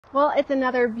Well, it's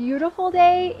another beautiful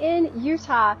day in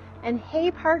Utah. And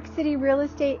hey, Park City real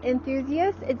estate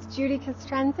enthusiasts, it's Judy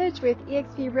Kostrenzich with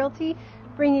eXp Realty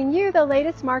bringing you the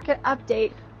latest market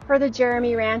update for the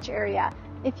Jeremy Ranch area.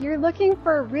 If you're looking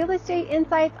for real estate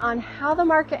insights on how the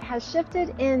market has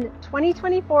shifted in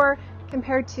 2024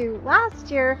 compared to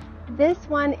last year, this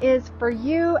one is for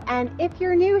you. And if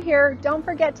you're new here, don't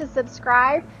forget to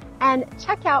subscribe and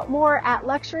check out more at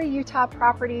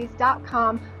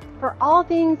luxuryutahproperties.com for all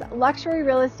things luxury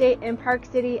real estate in Park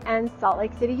City and Salt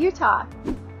Lake City, Utah.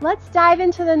 Let's dive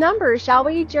into the numbers, shall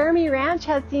we? Jeremy Ranch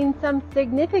has seen some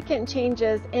significant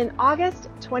changes in August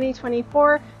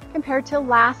 2024 compared to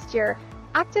last year.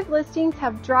 Active listings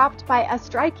have dropped by a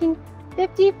striking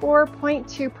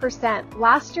 54.2%.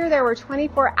 Last year there were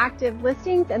 24 active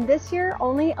listings, and this year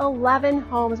only 11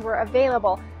 homes were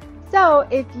available. So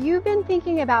if you've been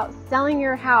thinking about selling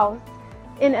your house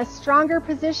in a stronger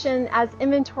position as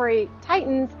inventory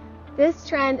tightens, this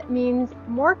trend means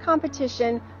more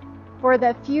competition for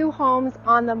the few homes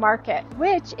on the market,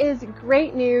 which is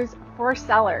great news for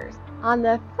sellers. On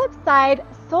the flip side,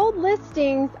 sold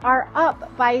listings are up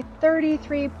by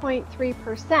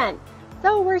 33.3%.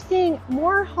 So we're seeing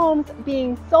more homes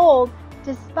being sold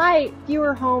despite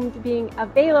fewer homes being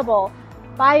available.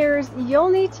 Buyers, you'll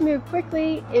need to move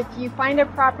quickly if you find a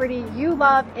property you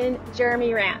love in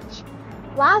Jeremy Ranch.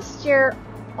 Last year,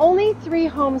 only 3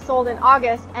 homes sold in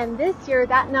August, and this year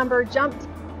that number jumped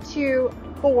to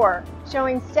 4,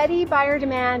 showing steady buyer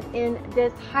demand in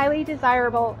this highly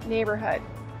desirable neighborhood.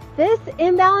 This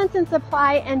imbalance in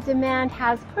supply and demand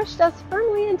has pushed us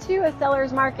firmly into a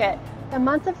seller's market. The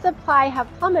months of supply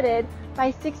have plummeted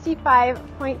by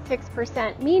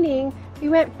 65.6%, meaning we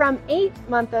went from 8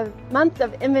 months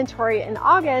of inventory in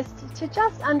August to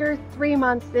just under 3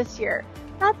 months this year.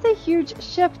 That's a huge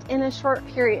shift in a short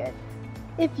period.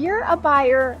 If you're a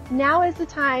buyer, now is the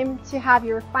time to have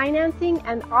your financing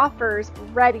and offers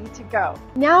ready to go.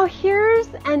 Now here's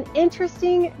an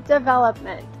interesting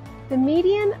development. The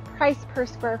median price per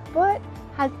square foot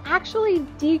has actually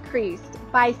decreased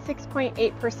by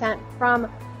 6.8% from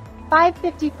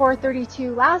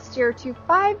 $554.32 last year to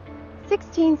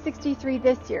 $516.63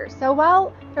 this year. So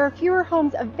while there are fewer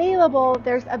homes available,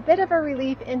 there's a bit of a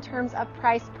relief in terms of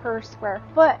price per square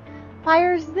foot.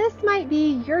 Buyers, this might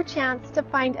be your chance to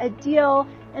find a deal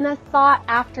in a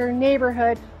sought-after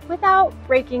neighborhood without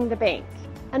breaking the bank.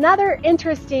 Another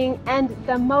interesting and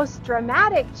the most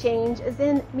dramatic change is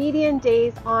in median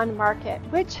days on market,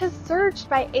 which has surged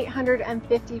by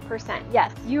 850%.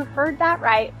 Yes, you heard that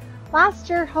right. Last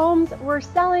year, homes were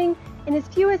selling in as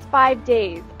few as 5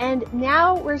 days, and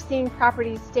now we're seeing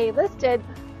properties stay listed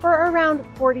for around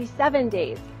 47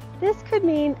 days. This could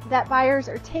mean that buyers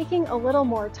are taking a little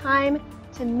more time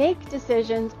to make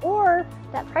decisions, or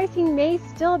that pricing may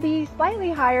still be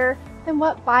slightly higher than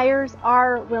what buyers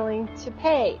are willing to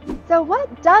pay. So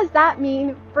what does that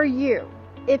mean for you?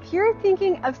 If you're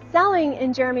thinking of selling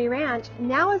in Jeremy Ranch,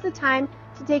 now is the time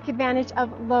to take advantage of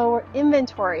lower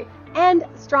inventory and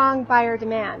strong buyer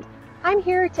demand. I'm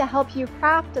here to help you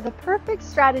craft the perfect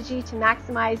strategy to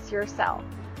maximize your sell.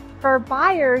 For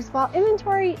buyers, while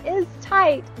inventory is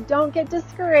tight, don't get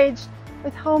discouraged.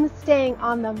 With homes staying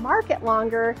on the market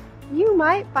longer, you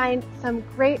might find some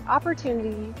great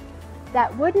opportunities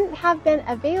that wouldn't have been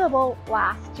available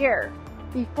last year.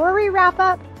 Before we wrap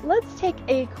up, let's take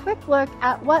a quick look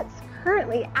at what's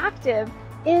currently active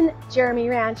in Jeremy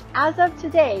Ranch. As of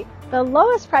today, the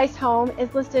lowest priced home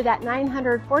is listed at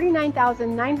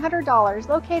 $949,900,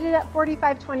 located at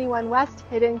 4521 West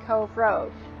Hidden Cove Road.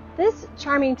 This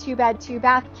charming 2-bed,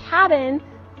 2-bath cabin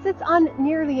sits on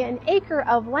nearly an acre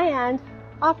of land,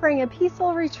 offering a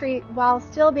peaceful retreat while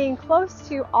still being close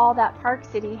to all that Park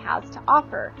City has to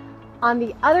offer. On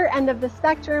the other end of the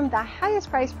spectrum, the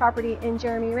highest priced property in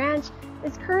Jeremy Ranch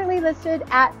is currently listed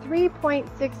at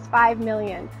 $3.65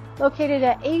 million. Located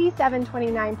at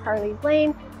 8729 Parley's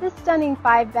Lane, this stunning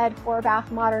 5-bed,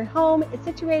 4-bath modern home is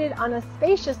situated on a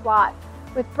spacious lot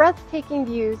with breathtaking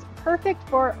views, perfect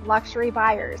for luxury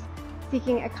buyers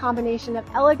seeking a combination of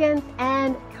elegance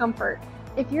and comfort.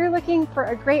 If you're looking for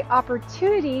a great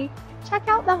opportunity, check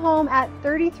out the home at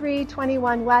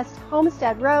 3321 West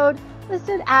Homestead Road,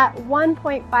 listed at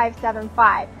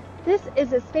 $1.575. This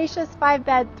is a spacious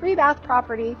 5-bed, 3-bath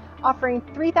property offering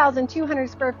 3,200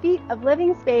 square feet of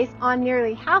living space on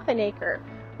nearly half an acre,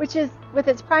 which is, with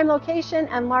its prime location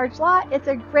and large lot, it's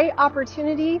a great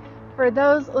opportunity for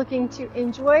those looking to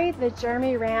enjoy the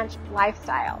Jeremy Ranch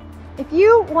lifestyle. If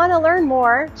you want to learn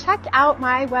more, check out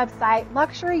my website,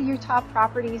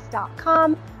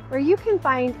 luxuryutahproperties.com, where you can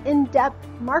find in-depth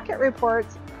market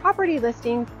reports, property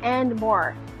listings, and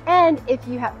more. And if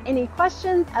you have any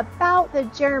questions about the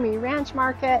Jeremy Ranch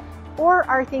Market or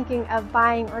are thinking of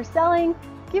buying or selling,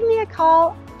 give me a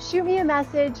call, shoot me a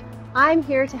message. I'm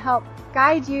here to help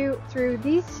guide you through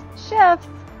these shifts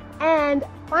and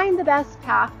find the best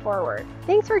path forward.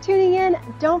 Thanks for tuning in.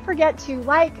 Don't forget to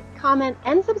like, comment,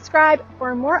 and subscribe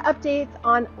for more updates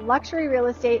on luxury real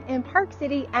estate in Park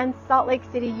City and Salt Lake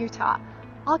City, Utah.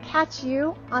 I'll catch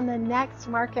you on the next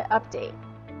market update.